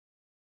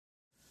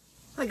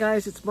Hi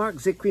guys, it's Mark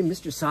Zickrey,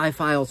 Mr.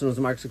 Sci-Fi, also known as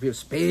Mark Zickrey of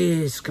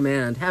Space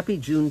Command. Happy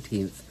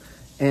Juneteenth.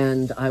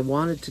 And I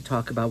wanted to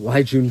talk about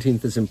why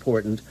Juneteenth is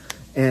important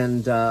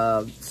and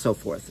so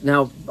forth.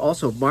 Now,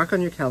 also, mark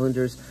on your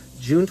calendars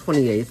June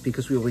 28th,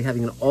 because we will be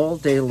having an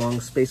all-day-long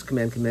Space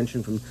Command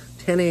convention from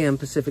 10 a.m.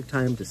 Pacific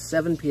time to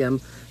 7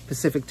 p.m.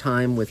 Pacific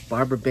time with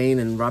Barbara Bain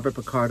and Robert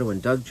Picardo and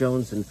Doug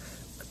Jones and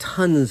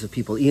tons of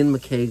people, Ian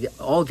McKay,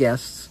 all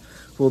guests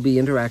who will be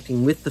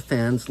interacting with the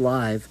fans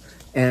live.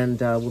 And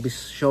we'll be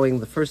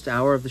showing the first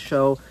hour of the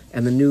show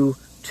and the new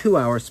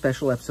 2-hour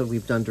special episode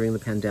we've done during the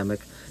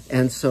pandemic.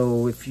 And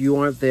so if you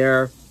aren't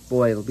there,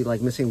 boy, it'll be like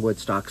missing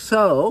Woodstock.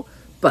 So,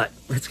 but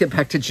let's get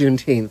back to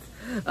Juneteenth.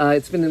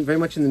 It's been very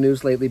much in the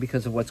news lately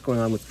because of what's going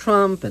on with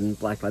Trump and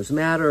Black Lives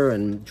Matter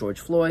and George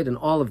Floyd and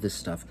all of this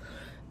stuff.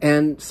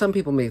 And some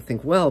people may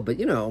think, well, but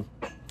you know,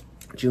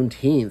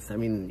 Juneteenth, I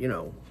mean, you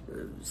know,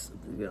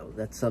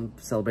 that's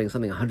celebrating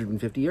something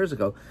 150 years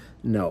ago.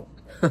 No,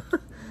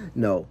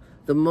 no.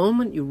 The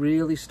moment you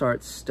really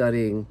start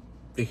studying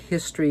the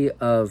history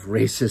of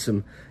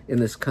racism in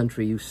this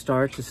country, you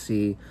start to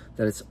see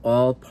that it's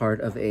all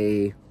part of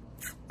a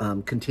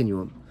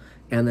continuum,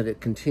 and that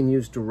it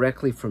continues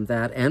directly from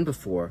that and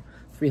before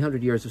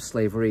 300 years of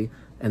slavery,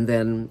 and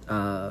then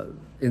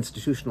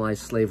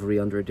institutionalized slavery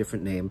under a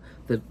different name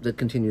that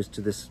continues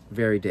to this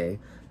very day.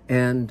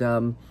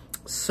 And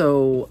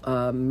so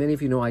many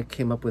of you know I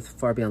came up with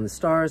Far Beyond the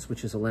Stars,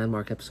 which is a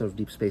landmark episode of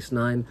Deep Space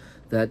Nine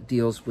that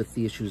deals with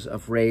the issues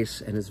of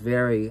race and is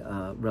very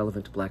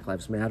relevant to Black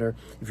Lives Matter.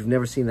 If you've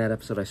never seen that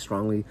episode, I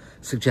strongly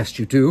suggest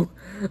you do.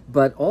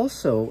 But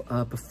also,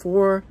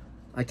 before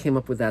I came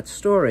up with that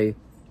story,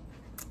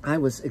 I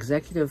was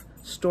executive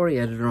story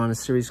editor on a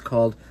series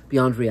called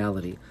Beyond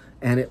Reality.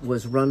 And it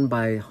was run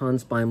by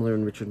Hans Beimler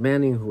and Richard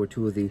Manning, who were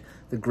two of the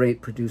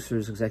great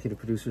producers, executive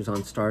producers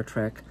on Star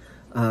Trek,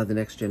 The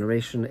Next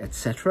Generation,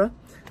 etc.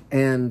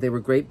 And they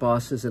were great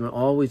bosses and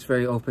always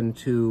very open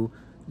to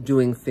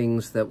doing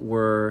things that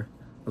were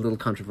a little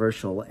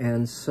controversial.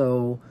 And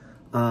so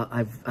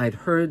I'd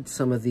heard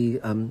some of the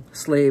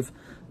slave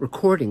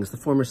recordings, the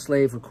former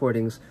slave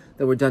recordings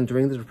that were done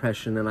during the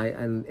Depression,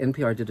 and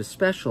NPR did a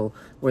special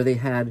where they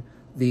had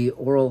the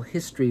oral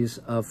histories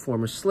of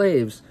former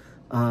slaves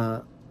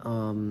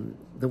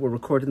that were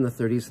recorded in the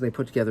 30s, and they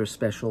put together a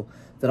special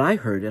that I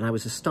heard, and I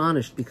was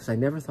astonished because I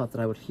never thought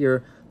that I would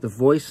hear the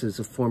voices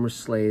of former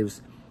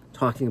slaves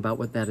talking about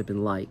what that had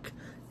been like.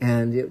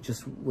 And it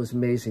just was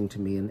amazing to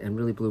me and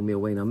really blew me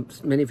away. Now,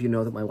 many of you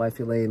know that my wife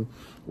Elaine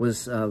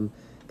was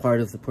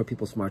part of the Poor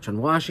People's March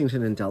on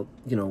Washington and dealt,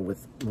 you know,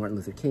 with Martin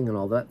Luther King and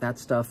all that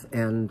stuff.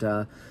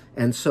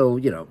 And so,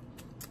 you know,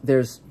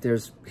 there's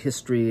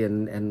history,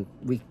 and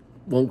we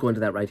won't go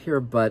into that right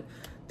here, but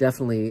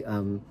definitely,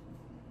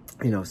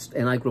 you know,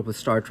 and I grew up with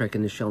Star Trek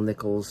and Nichelle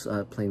Nichols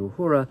playing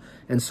Uhura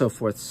and so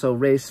forth. So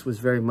race was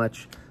very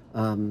much,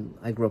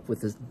 I grew up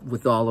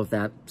with all of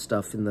that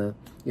stuff in the,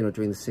 you know,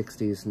 during the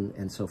 60s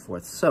and so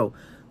forth. So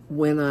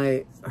when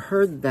I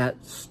heard that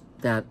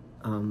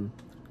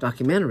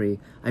documentary,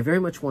 I very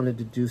much wanted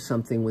to do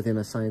something within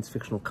a science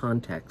fictional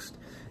context.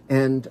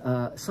 And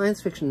science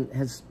fiction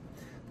has,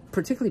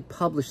 particularly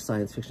published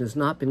science fiction, has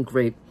not been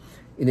great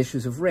in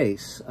issues of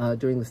race.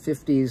 During the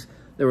 50s,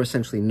 there were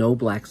essentially no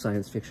black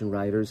science fiction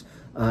writers.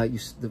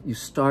 You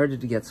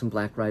started to get some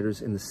black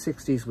writers in the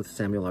 60s with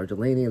Samuel R.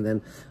 Delany and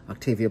then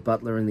Octavia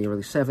Butler in the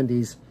early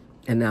 70s.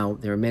 And now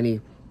there are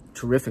many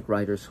terrific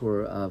writers who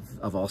are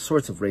of all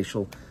sorts of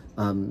racial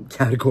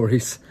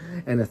categories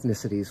and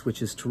ethnicities,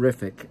 which is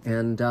terrific.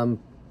 And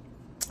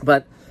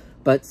but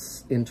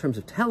in terms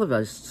of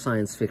televised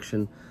science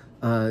fiction,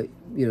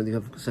 you know, you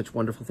have such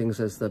wonderful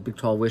things as The Big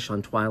Tall Wish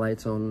on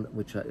Twilight Zone,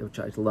 which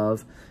I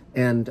love,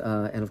 and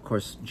of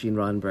course Gene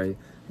Roddenberry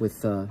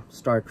with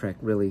Star Trek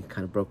really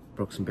kind of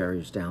broke some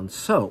barriers down.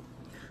 So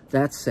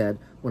that said,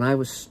 when I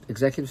was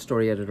executive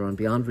story editor on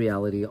Beyond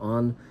Reality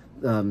on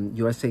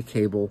USA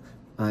Cable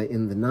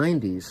in the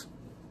 90s,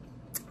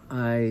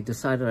 I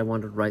decided I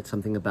wanted to write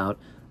something about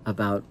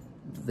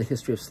the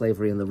history of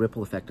slavery and the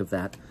ripple effect of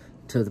that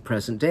to the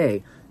present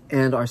day.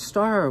 And our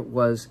star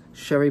was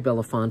Sherry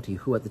Belafonte,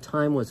 who at the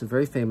time was a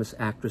very famous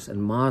actress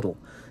and model.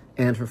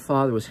 And her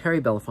father was Harry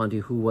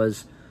Belafonte, who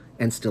was,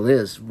 and still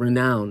is,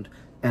 renowned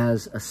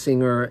as a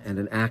singer and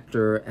an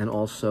actor, and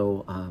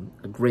also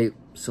a great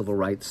civil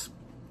rights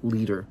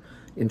leader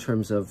in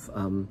terms of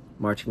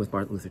marching with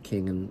Martin Luther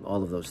King and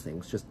all of those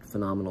things. Just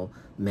phenomenal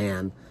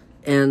man.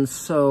 And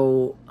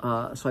so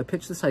so I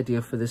pitched this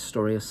idea for this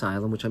story,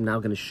 Asylum, which I'm now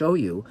going to show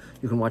you.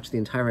 You can watch the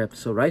entire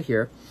episode right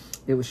here.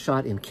 It was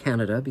shot in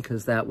Canada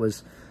because that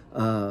was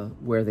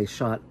where they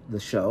shot the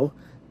show,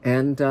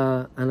 and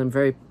I'm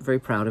very, very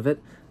proud of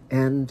it.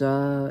 And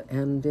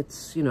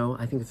it's, you know,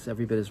 I think it's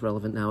every bit as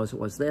relevant now as it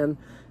was then,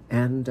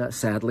 and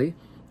sadly,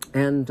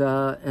 and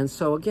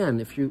so again,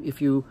 if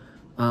you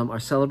are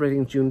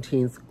celebrating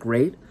Juneteenth,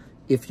 great.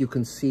 If you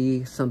can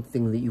see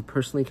something that you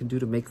personally can do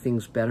to make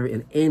things better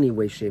in any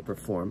way, shape, or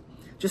form,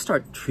 just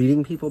start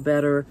treating people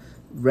better.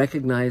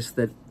 Recognize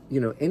that,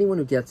 you know, anyone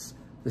who gets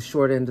the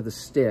short end of the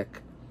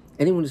stick,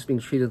 anyone who's being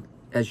treated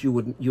as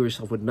you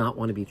yourself would not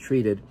want to be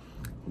treated,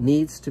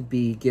 needs to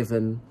be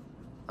given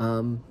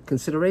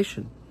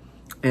consideration.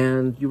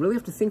 And you really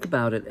have to think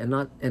about it and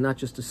not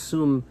just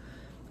assume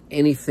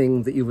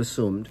anything that you've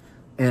assumed.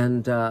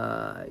 And,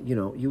 you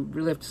know, you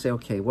really have to say,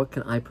 okay, what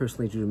can I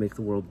personally do to make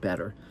the world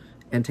better?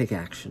 And take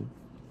action.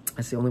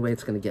 That's the only way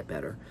it's going to get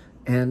better.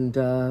 And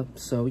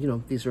so, you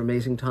know, these are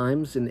amazing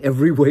times in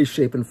every way,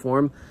 shape, and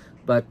form.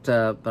 But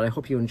I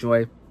hope you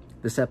enjoy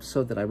this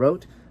episode that I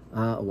wrote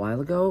a while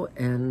ago.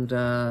 And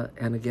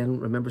again,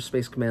 remember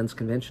Space Command's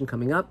convention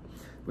coming up.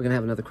 We're going to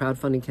have another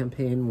crowdfunding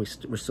campaign.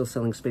 We're still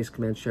selling Space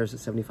Command shares at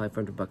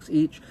 $7,500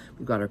 each.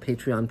 We've got our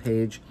Patreon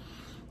page.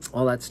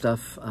 All that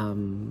stuff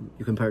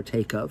you can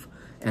partake of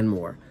and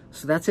more.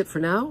 So that's it for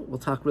now. We'll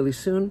talk really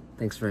soon.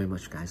 Thanks very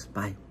much, guys.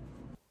 Bye.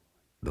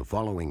 The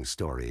following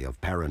story of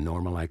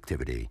paranormal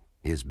activity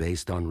is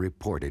based on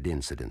reported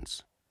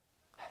incidents.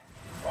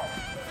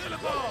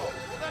 Billabong!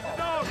 That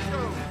dog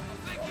show! I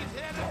think he's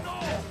headed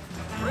north.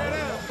 Red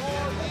Elf,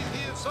 boys, he's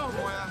here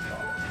somewhere.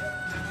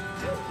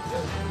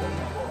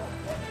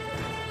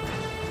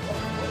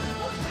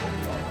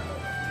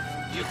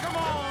 You come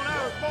on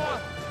out, boy!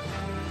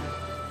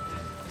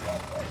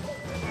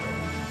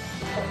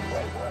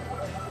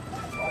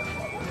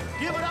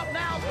 Give it up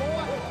now,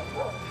 boy!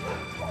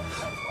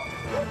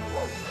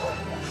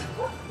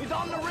 He's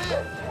on the ridge!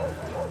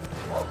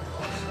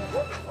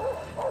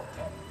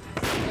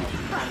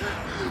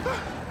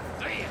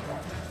 Damn!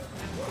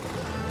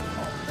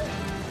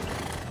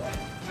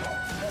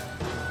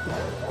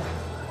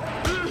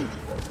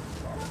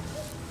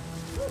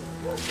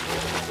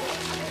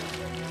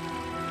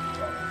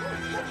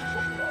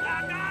 I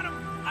got him!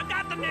 I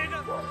got the nigga!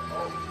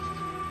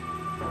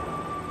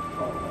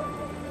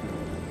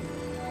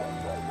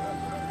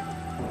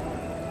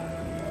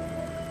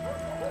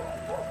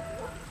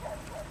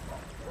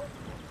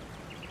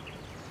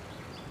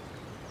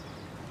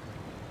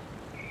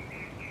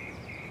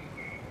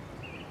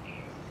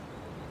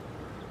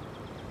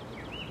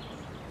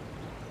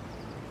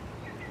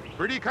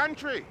 Pretty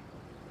country.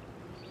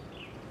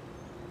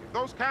 If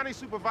those county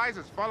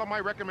supervisors follow my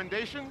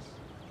recommendations,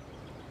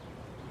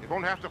 they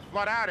won't have to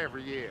flood out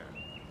every year.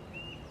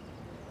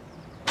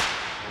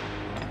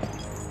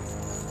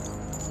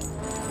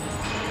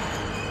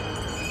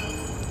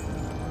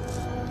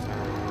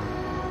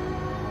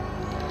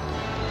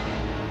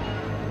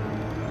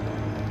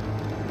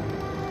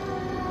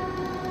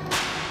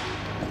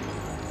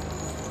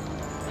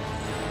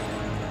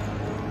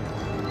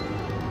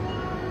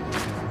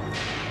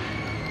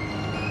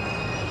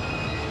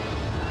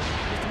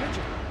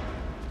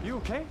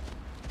 Okay?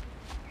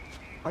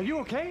 Are you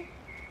okay?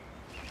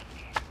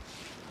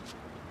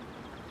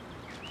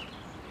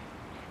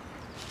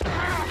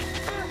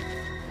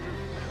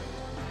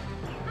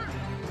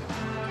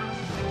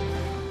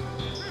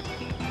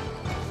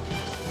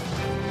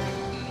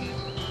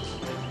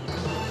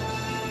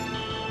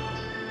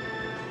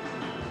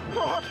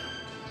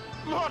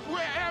 Lord,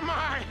 where am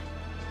I?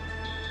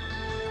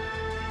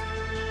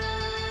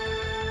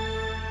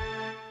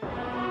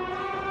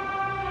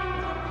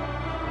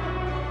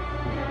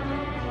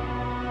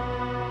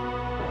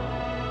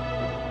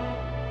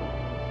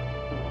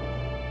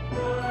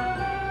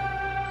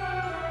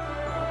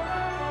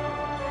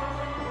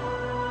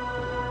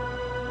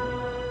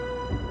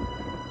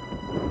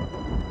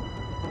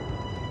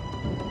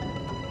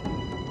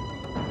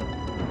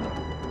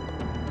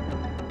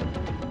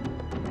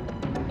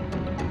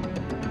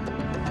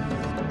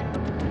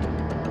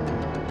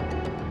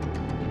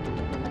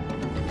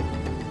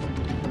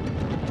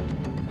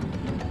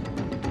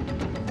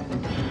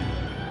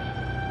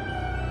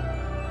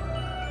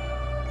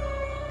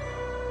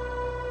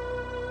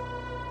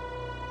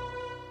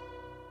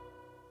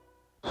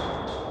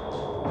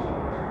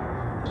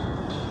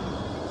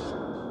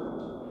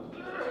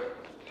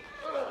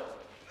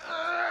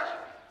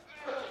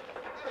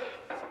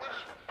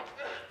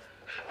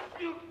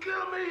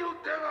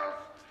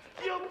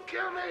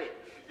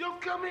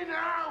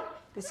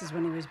 This is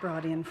when he was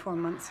brought in 4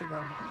 months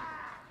ago.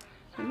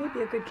 He may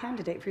be a good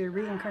candidate for your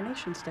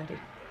reincarnation study.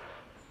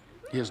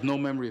 He has no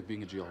memory of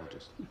being a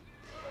geologist.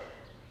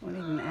 Won't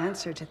even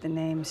answer to the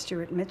name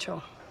Stuart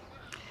Mitchell.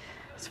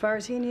 As far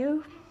as he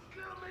knew,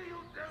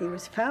 he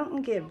was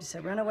Fountain Gibbs,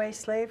 a runaway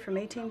slave from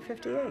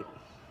 1858.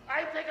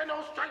 I ain't taking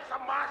no strikes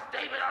from Mars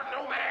David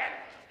or no man.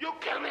 You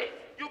kill me.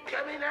 You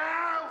kill me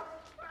now.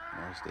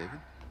 Morris David?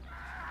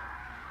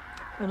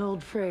 An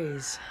old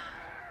phrase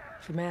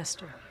for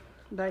master.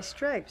 By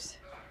stripes,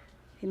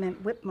 he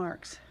meant whip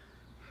marks.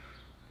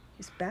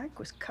 His back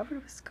was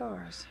covered with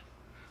scars.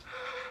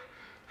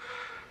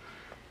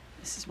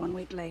 This is 1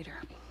 week later.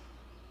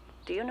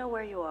 Do you know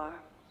where you are?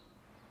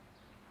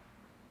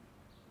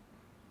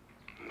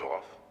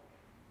 North.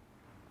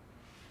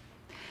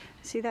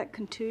 See that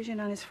contusion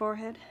on his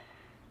forehead?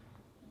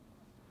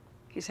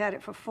 He's had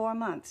it for 4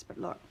 months, but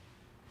look.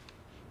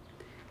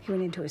 He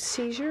went into a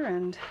seizure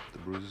and... The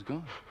bruise is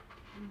gone.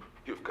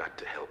 You've got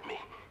to help me.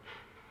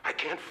 I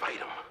can't fight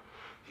him.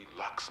 He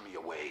locks me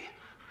away.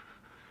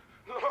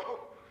 No.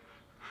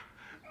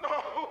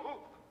 No.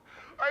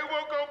 I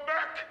won't go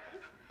back.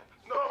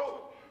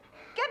 No.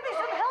 Get me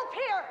some help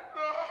here!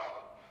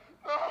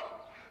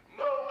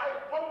 No, I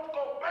won't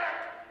go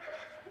back.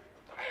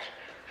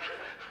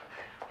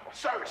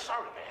 Sorry,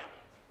 ma'am.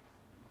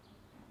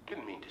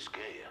 Didn't mean to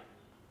scare you.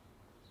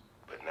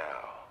 But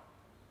now,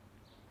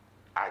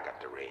 I got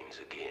the reins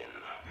again.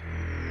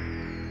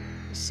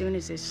 As soon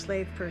as his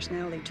slave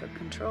personality took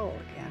control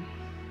again,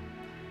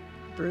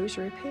 the bruise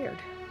reappeared.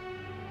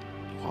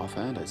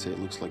 Offhand, I'd say it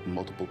looks like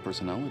multiple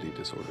personality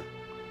disorder.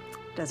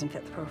 Doesn't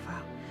fit the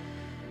profile.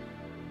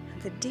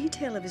 The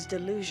detail of his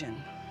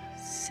delusion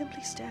is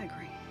simply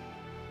staggering.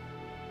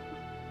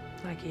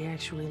 Like he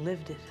actually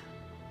lived it.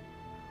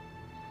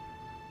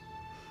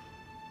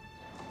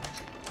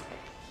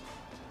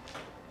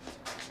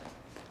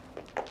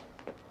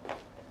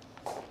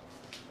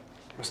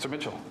 Mr.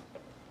 Mitchell,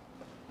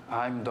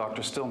 I'm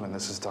Dr. Stillman.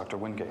 This is Dr.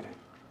 Wingate.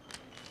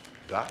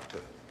 Doctor?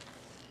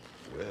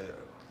 Well,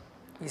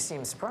 You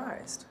seem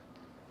surprised.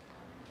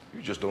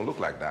 you just don't look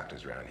like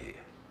doctors around here.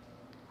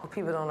 Well,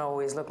 people don't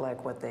always look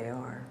like what they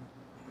are.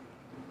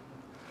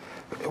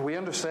 We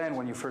understand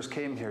when you first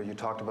came here, you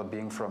talked about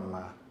being from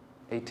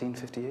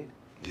 1858?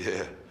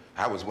 Yeah,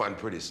 I was one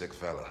pretty sick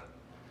fella.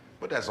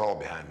 But that's all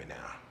behind me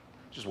now.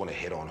 Just want to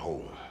head on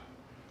home.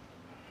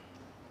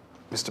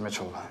 Mr.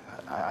 Mitchell,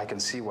 I can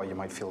see why you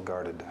might feel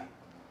guarded.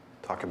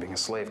 Talk of being a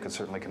slave could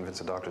certainly convince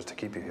the doctors to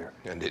keep you here.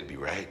 And they'd be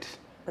right.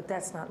 But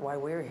that's not why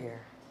we're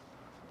here.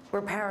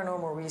 We're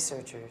paranormal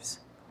researchers.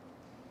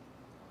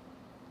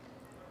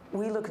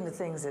 We look into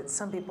things that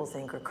some people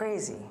think are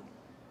crazy,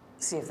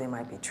 see if they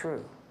might be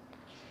true.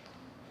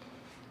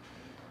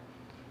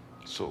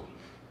 So,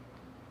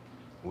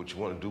 what you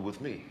want to do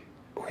with me?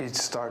 We'd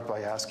start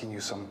by asking you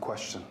some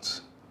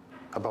questions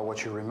about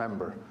what you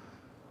remember,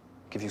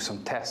 give you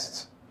some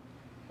tests.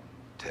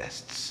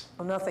 Tests?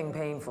 Well, nothing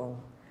painful.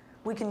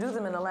 We can do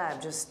them in a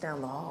lab just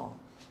down the hall.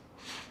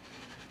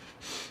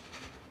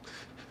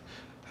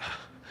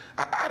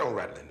 I don't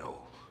rightly know.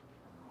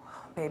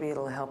 Maybe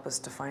it'll help us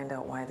to find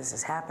out why this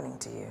is happening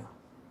to you.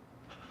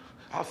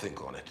 I'll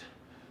think on it.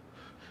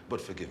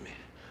 But forgive me,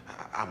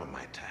 I'm a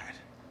mite tired.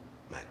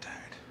 Mite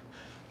tired.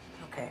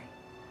 Okay.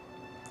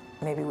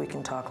 Maybe we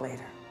can talk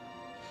later.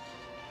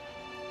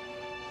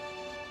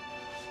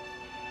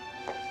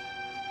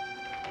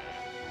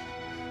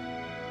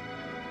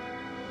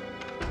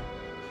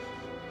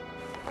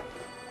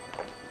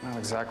 Not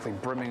exactly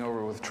brimming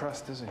over with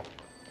trust, is he?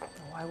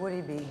 Why would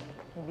he be?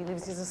 He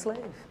believes he's a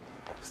slave.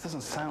 This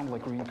doesn't sound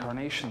like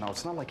reincarnation, though.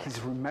 It's not like he's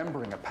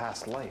remembering a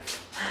past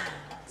life.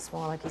 It's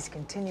more like he's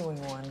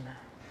continuing one.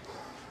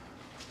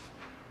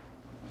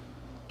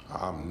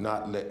 I'm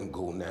not letting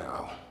go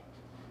now.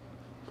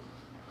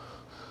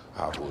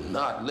 I will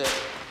not let...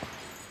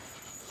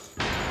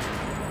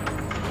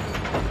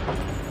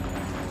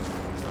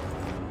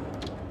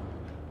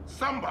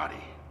 Somebody,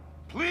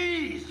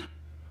 please!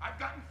 I've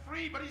gotten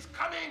free, but he's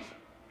coming!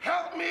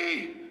 Help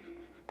me!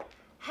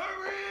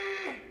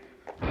 Hurry!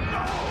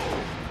 No!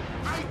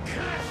 I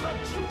can't let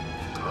you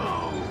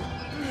go!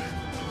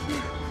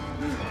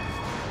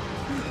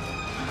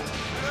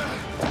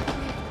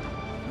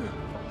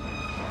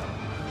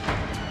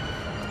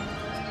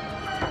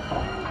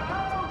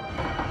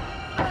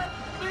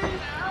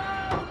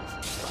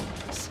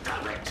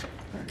 Stop it!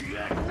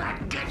 You're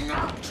not getting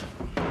out!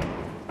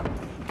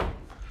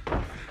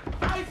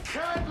 I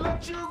can't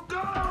let you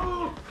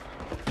go!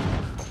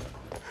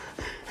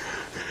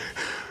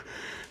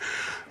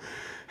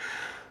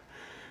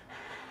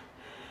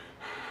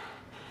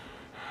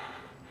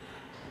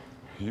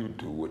 You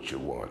do what you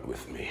want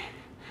with me.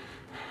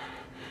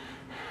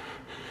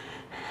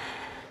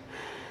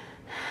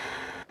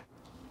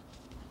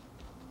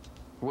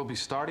 We'll be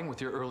starting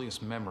with your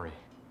earliest memory.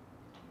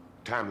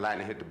 Time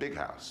lightning hit the big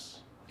house.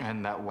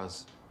 And that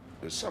was?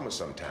 The summer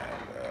sometime,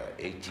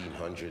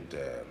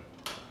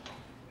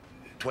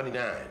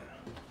 1829.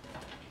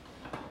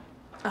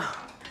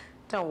 Oh,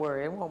 don't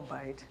worry, it won't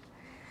bite.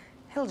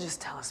 He'll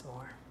just tell us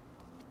more.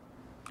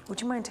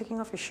 Would you mind taking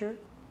off your shirt?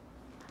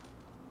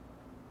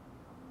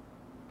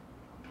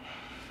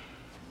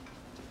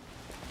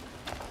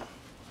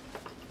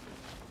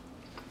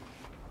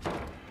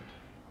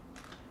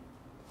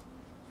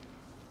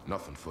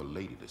 Nothing for a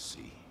lady to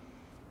see.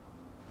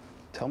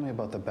 Tell me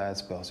about the bad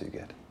spells you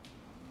get.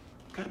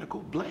 Kind of go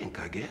blank,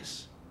 I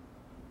guess.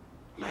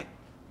 Like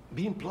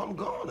being plumb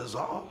gone is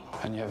all.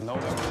 And you have no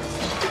memory.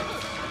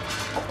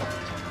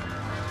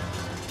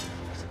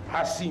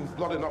 I seen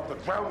blood enough to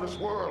drown this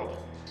world.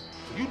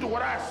 You do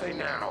what I say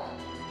now.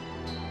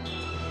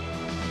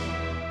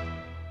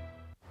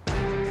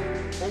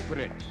 Open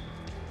it.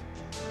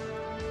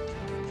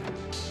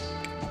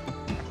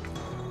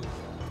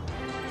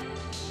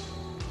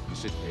 You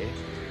sit there.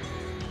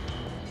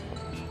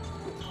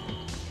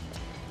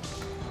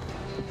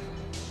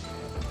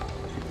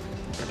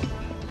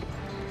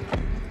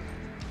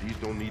 These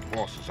don't need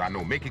horses, I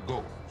know. Make it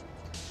go.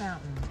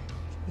 Fountain,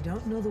 you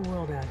don't know the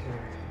world out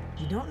here.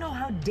 You don't know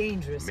how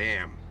dangerous...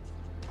 Ma'am,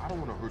 I don't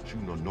want to hurt you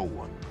nor no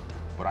one,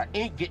 but I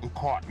ain't getting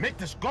caught. Make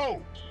this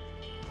go!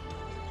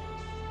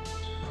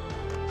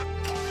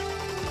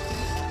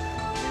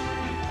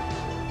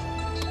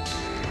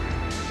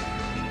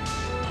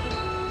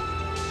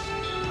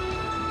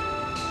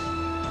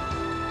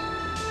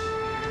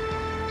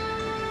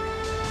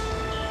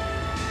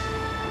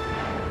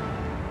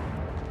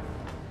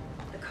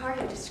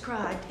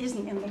 described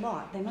isn't in the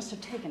lot. They must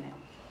have taken it.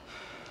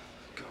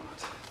 God.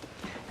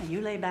 Now,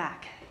 you lay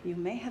back. You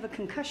may have a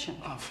concussion.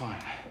 Oh,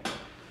 fine.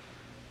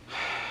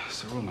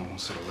 Serona won't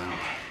sit around.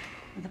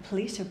 The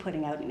police are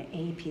putting out an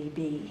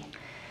APB.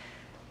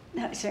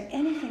 Now, is there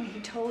anything he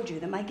told you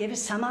that might give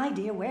us some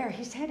idea where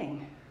he's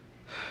heading?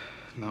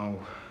 No.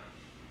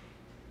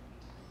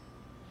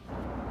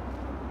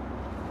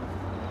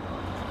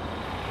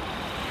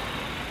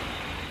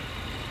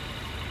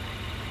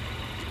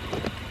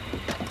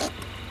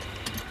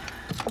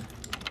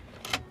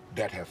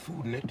 That have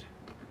food in it?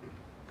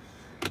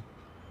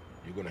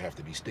 You're gonna have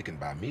to be sticking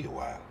by me a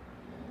while.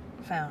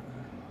 Fountain.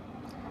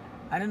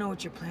 I don't know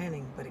what you're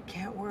planning, but it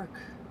can't work.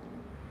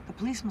 The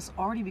police must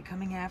already be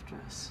coming after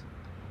us.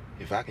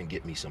 If I can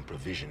get me some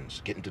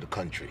provisions, get into the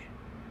country.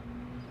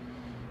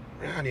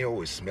 Around here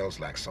always smells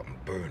like something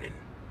burning.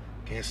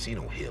 Can't see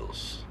no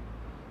hills.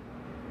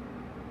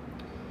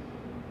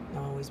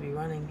 They'll always be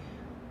running.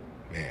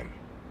 Ma'am,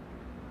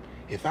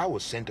 if I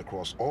was sent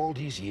across all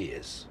these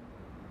years,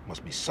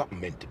 must be something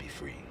meant to be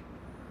free.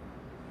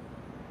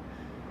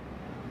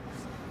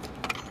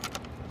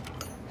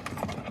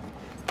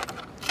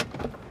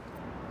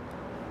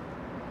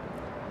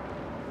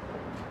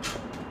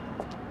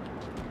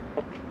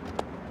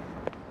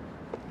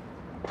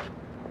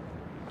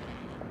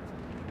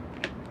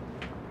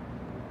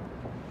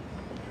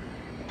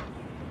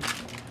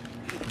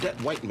 That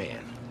white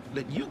man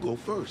let you go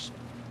first.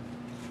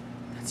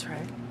 That's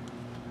right.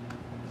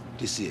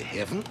 This here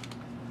heaven?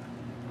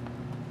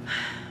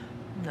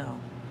 No.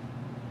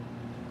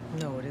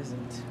 No, it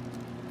isn't.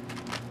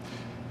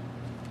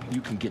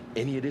 You can get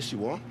any of this you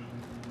want?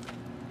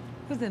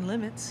 Within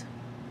limits.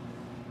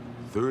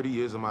 30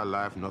 years of my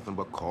life, nothing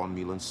but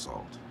cornmeal and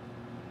salt.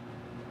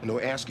 And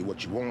don't ask you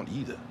what you want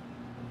either,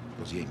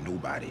 because you ain't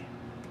nobody.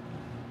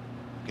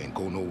 Can't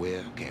go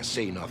nowhere, can't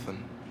say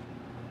nothing.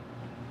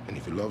 And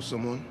if you love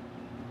someone,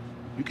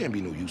 you can't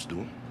be no use to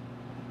them.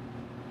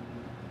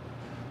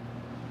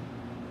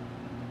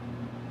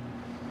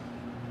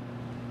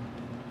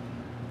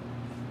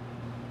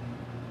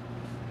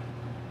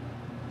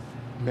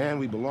 Man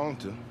we belong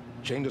to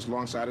chained us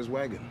alongside his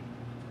wagon.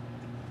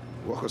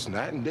 Walk us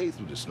night and day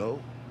through the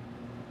snow.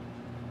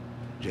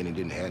 Jenny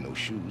didn't have no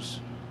shoes.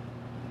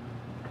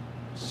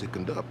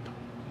 Sickened up.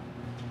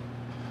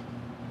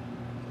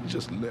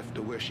 Just left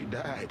her where she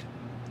died.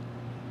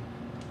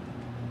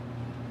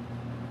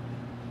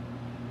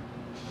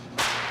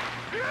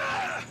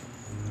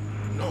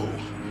 No.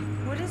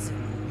 What is it?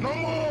 No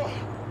more!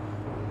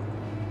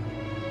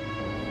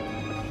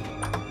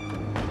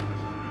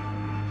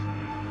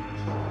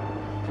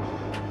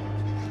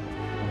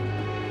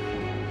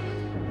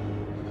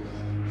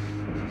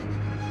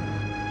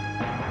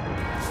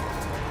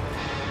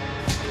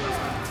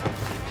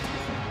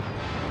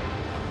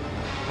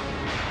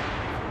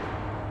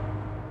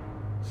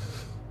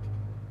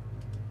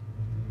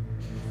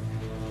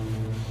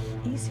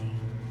 Easy.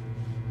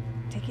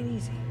 Take it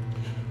easy.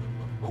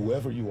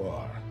 Whoever you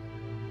are,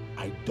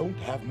 I don't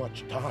have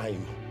much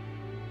time.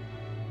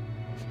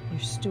 You're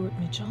Stuart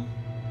Mitchell?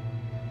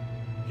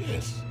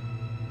 Yes.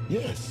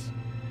 Yes.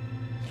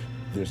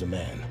 There's a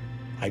man.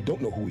 I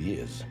don't know who he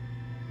is.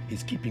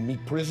 He's keeping me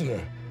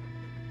prisoner.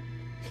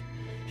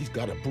 He's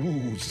got a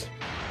bruise.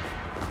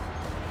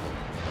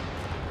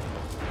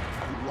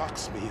 He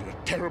locks me in a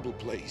terrible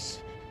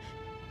place.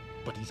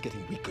 But he's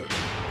getting weaker.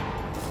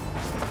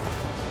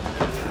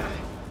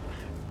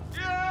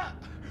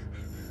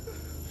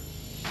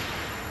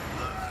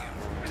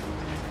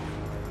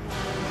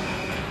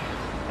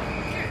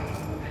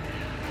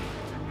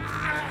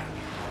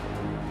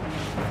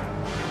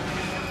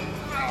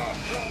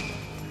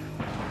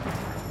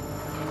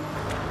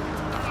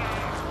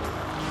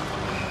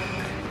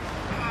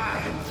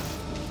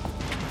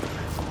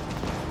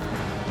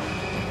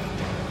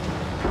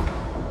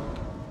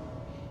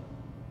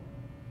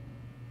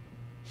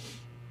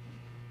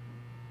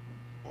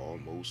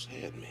 Almost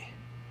had me.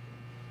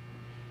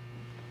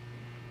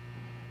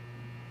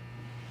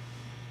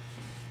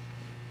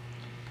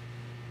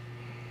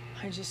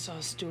 I just saw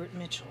Stuart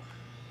Mitchell.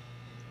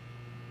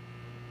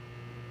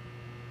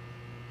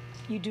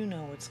 You do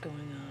know what's going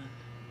on.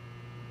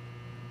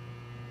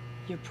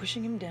 You're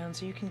pushing him down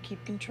so you can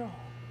keep control.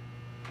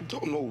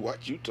 Don't know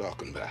what you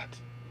talking about.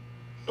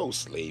 No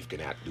slave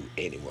can outdo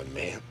anyone,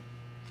 ma'am.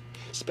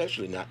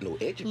 Especially not no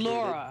educated.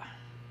 Laura.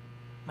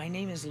 My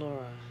name is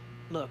Laura.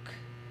 Look,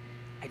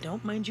 I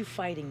don't mind you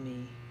fighting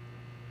me,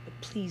 but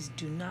please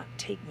do not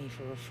take me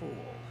for a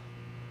fool.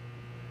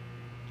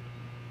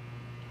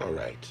 All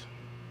right.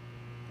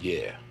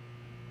 Yeah.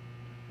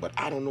 But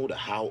I don't know the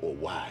how or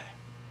why.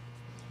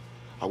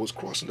 I was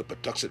crossing the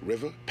Patuxent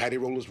River. Paddy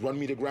rollers run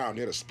me to ground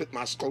here to split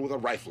my skull with a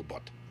rifle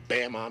butt.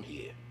 Bam, I'm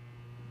here.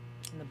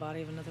 In the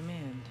body of another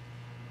man.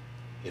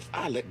 If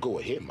I let go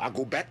of him, I'll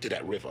go back to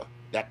that river,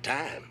 that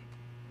time.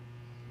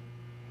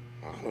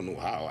 I don't know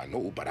how I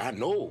know, but I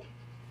know.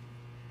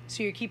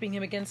 So you're keeping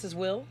him against his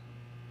will?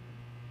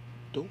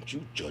 Don't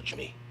you judge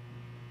me.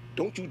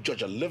 Don't you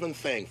judge a living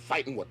thing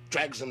fighting what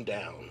drags him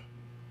down.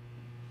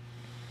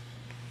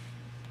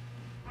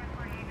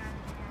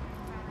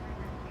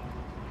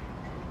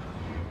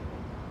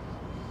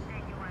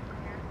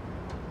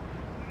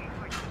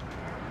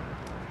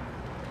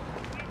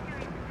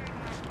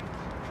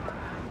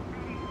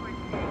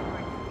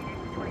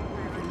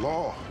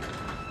 law.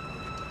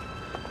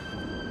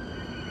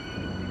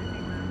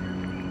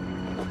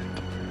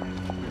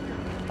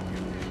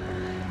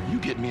 You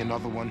get me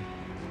another one?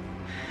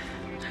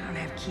 I don't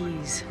have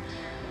keys.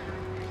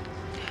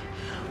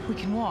 We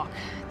can walk.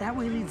 That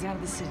way leads out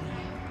of the city.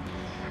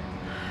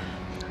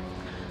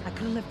 I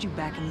could have left you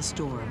back in the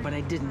store, but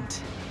I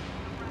didn't.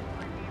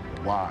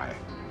 Why?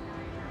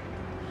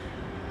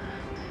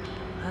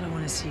 I don't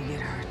want to see you get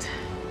hurt.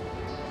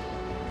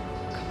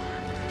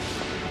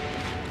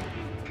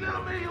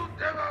 Kill me, you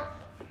devil!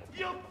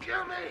 You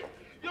kill me!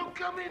 You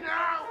kill me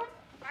now!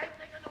 I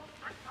think I don't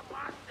trust the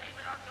boss,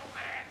 David, or no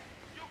man.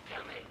 You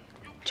kill me!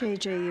 You kill me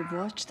JJ, you've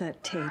watched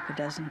that tape a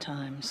dozen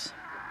times.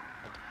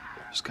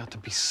 There's got to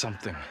be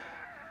something.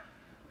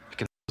 I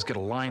can always get a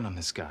line on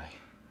this guy.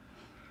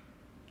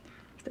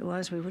 If there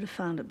was, we would have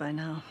found it by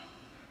now.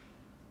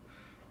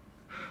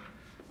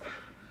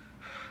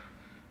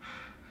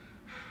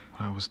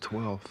 When I was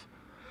 12,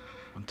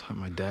 one time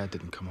my dad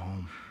didn't come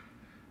home.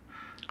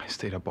 I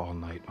stayed up all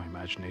night, my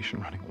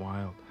imagination running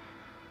wild.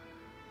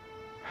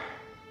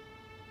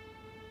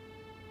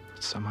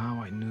 But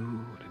somehow I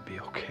knew it'd be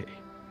okay.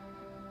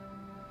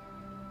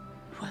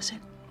 Was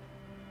it?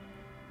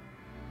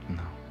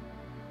 No.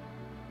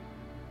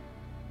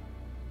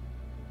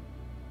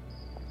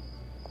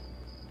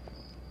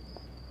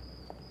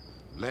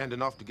 Land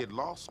enough to get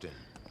lost in.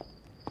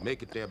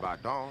 Make it there by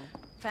dawn.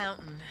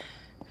 Fountain,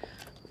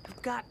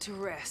 you've got to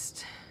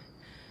rest.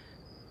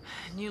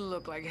 And you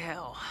look like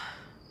hell.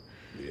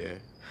 Yeah.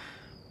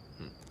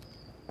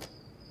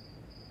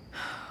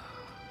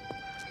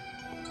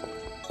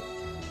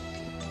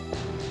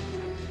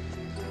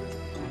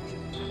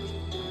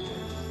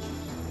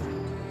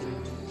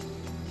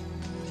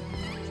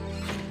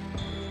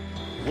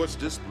 What's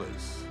this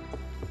place?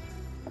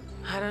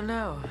 I don't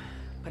know,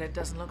 but it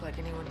doesn't look like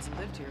anyone's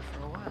lived here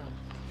for a while.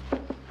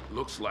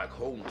 Looks like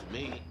home to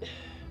me.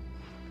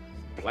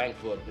 Plank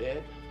for a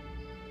bed,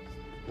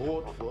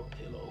 board for a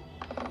pillow.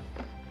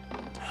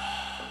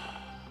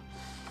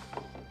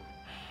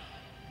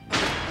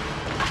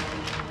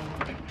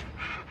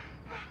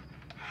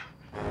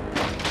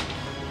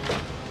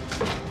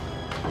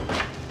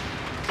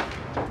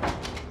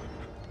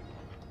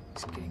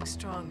 He's getting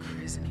stronger,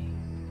 isn't he?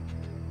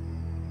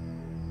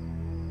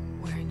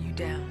 Wearing you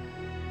down.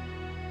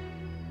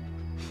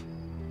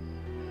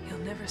 He'll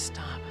never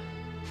stop.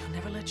 He'll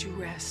never let you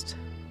rest.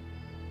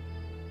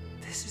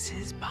 This is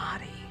his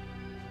body.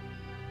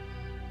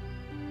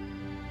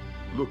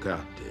 Look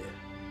out there.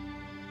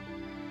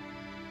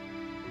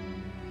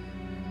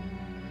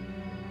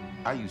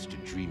 I used to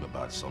dream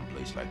about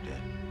someplace like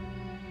that.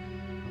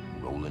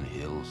 Rolling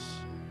hills.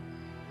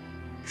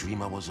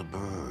 Dream I was a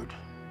bird.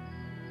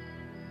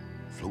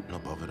 Floating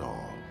above it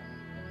all.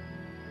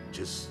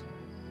 Just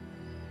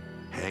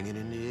hanging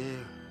in the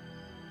air.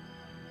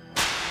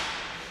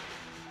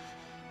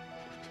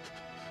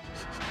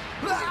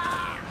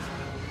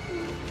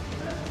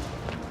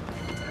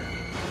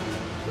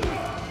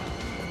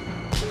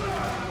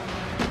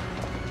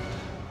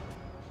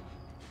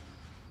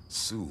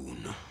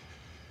 Soon.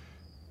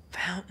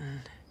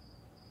 Fountain,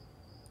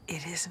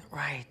 it isn't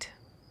right.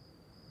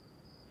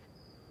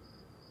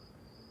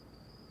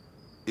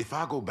 If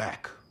I go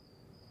back,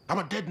 I'm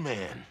a dead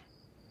man.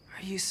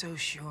 Are you so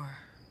sure?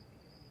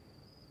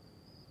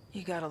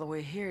 You got all the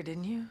way here,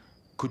 didn't you?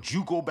 Could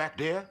you go back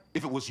there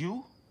if it was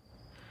you?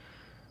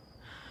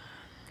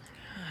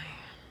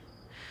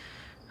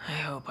 I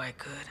hope I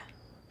could.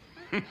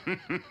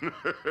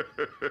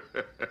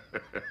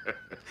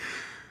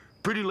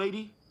 Pretty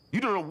lady,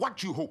 you don't know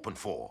what you hoping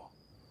for.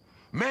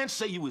 Man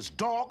say you is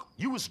dog,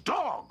 you is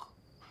dog.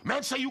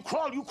 Man say you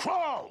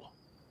crawl.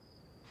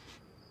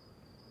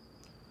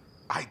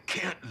 I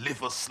can't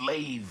live a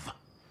slave.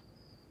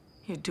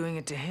 You're doing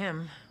it to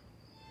him.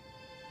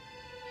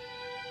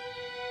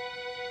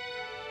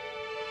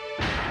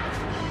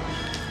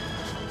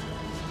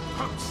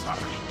 I'm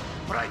sorry,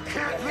 but I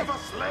can't live a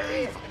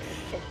slave.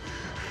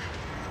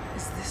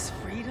 Is this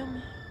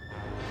freedom?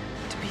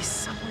 To be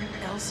someone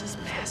else's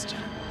master?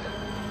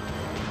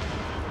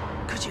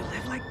 Could you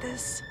live like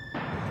this?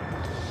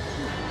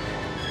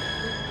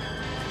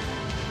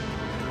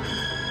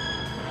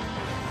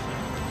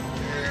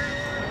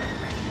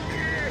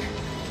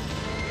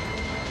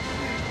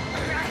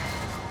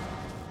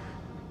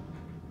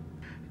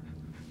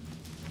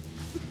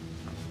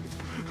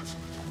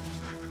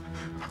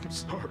 I'm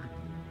sorry.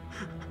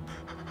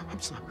 I'm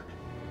sorry.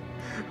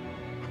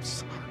 I'm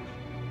sorry.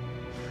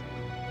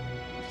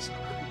 I'm sorry.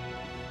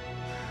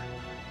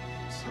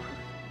 I'm sorry.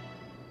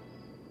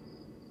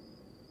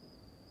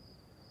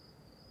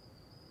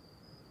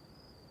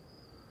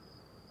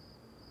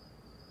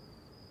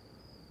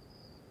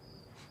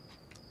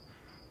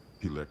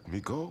 You let me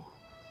go?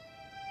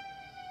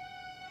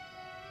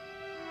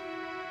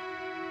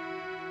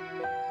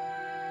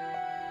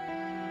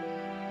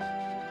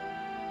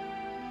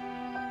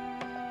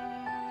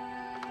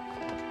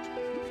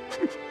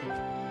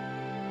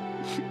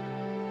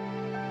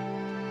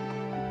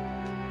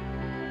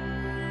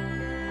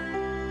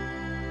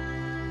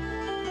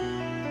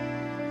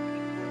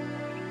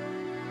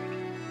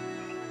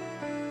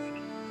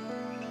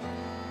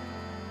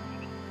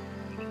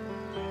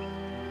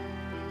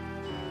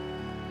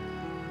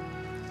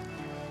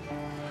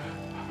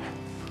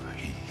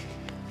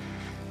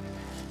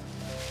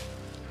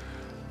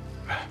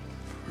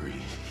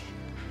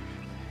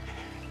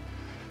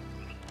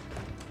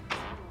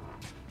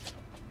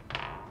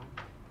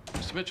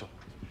 Mr. Mitchell.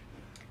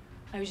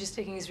 I was just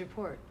taking his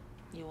report.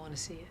 You want to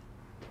see it?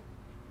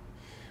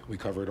 We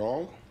cover it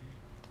all?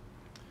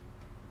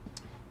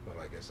 Well,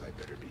 I guess I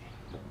better be.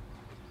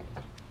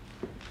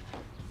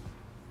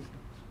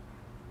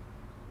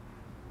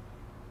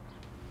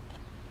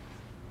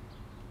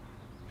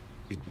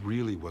 It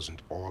really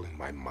wasn't all in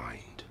my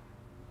mind,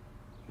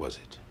 was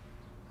it?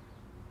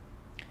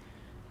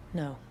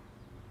 No.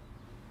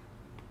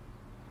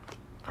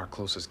 Our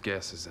closest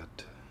guess is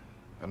that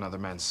another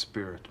man's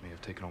spirit may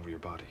have taken over your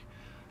body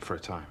for a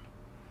time.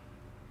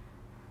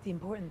 The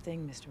important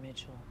thing, Mr.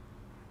 Mitchell,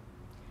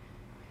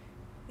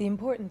 the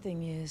important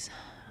thing is,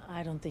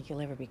 I don't think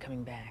you'll ever be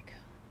coming back.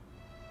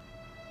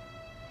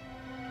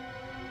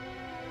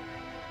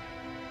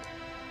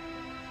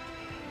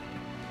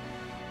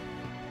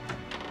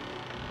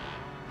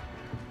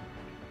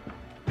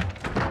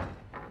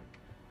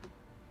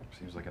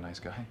 Seems like a nice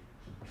guy.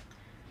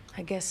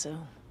 I guess so.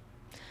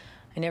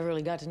 I never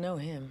really got to know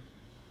him.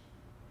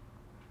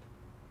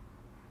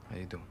 How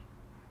you doing?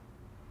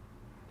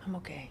 I'm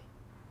okay.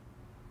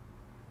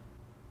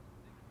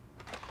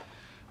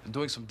 I'm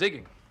doing some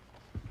digging.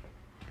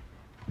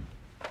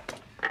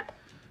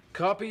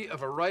 Copy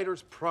of a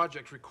writer's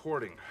project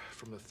recording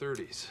from the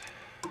 30s.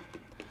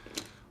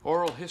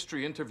 Oral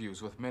history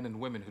interviews with men and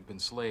women who'd been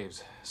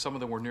slaves. Some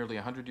of them were nearly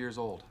 100 years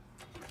old.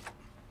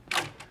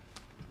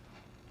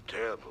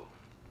 Terrible.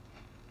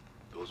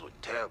 Those were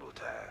terrible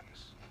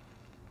times.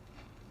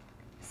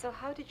 So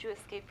how did you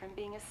escape from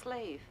being a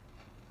slave?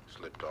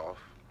 Slipped off,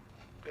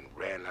 then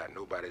ran like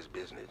nobody's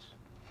business.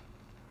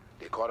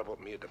 They caught up with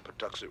me at the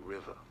Patuxent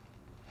River.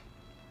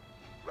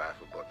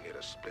 Rifle butt near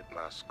to split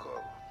my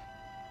skull.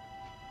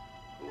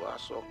 Oh, I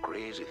saw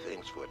crazy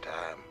things for a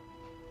time.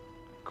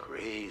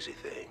 Crazy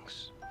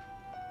things.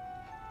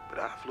 But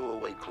I flew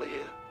away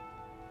clear.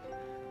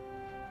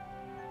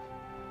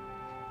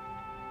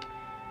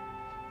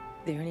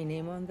 There any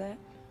name on that?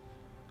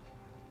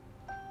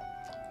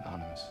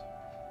 Anonymous.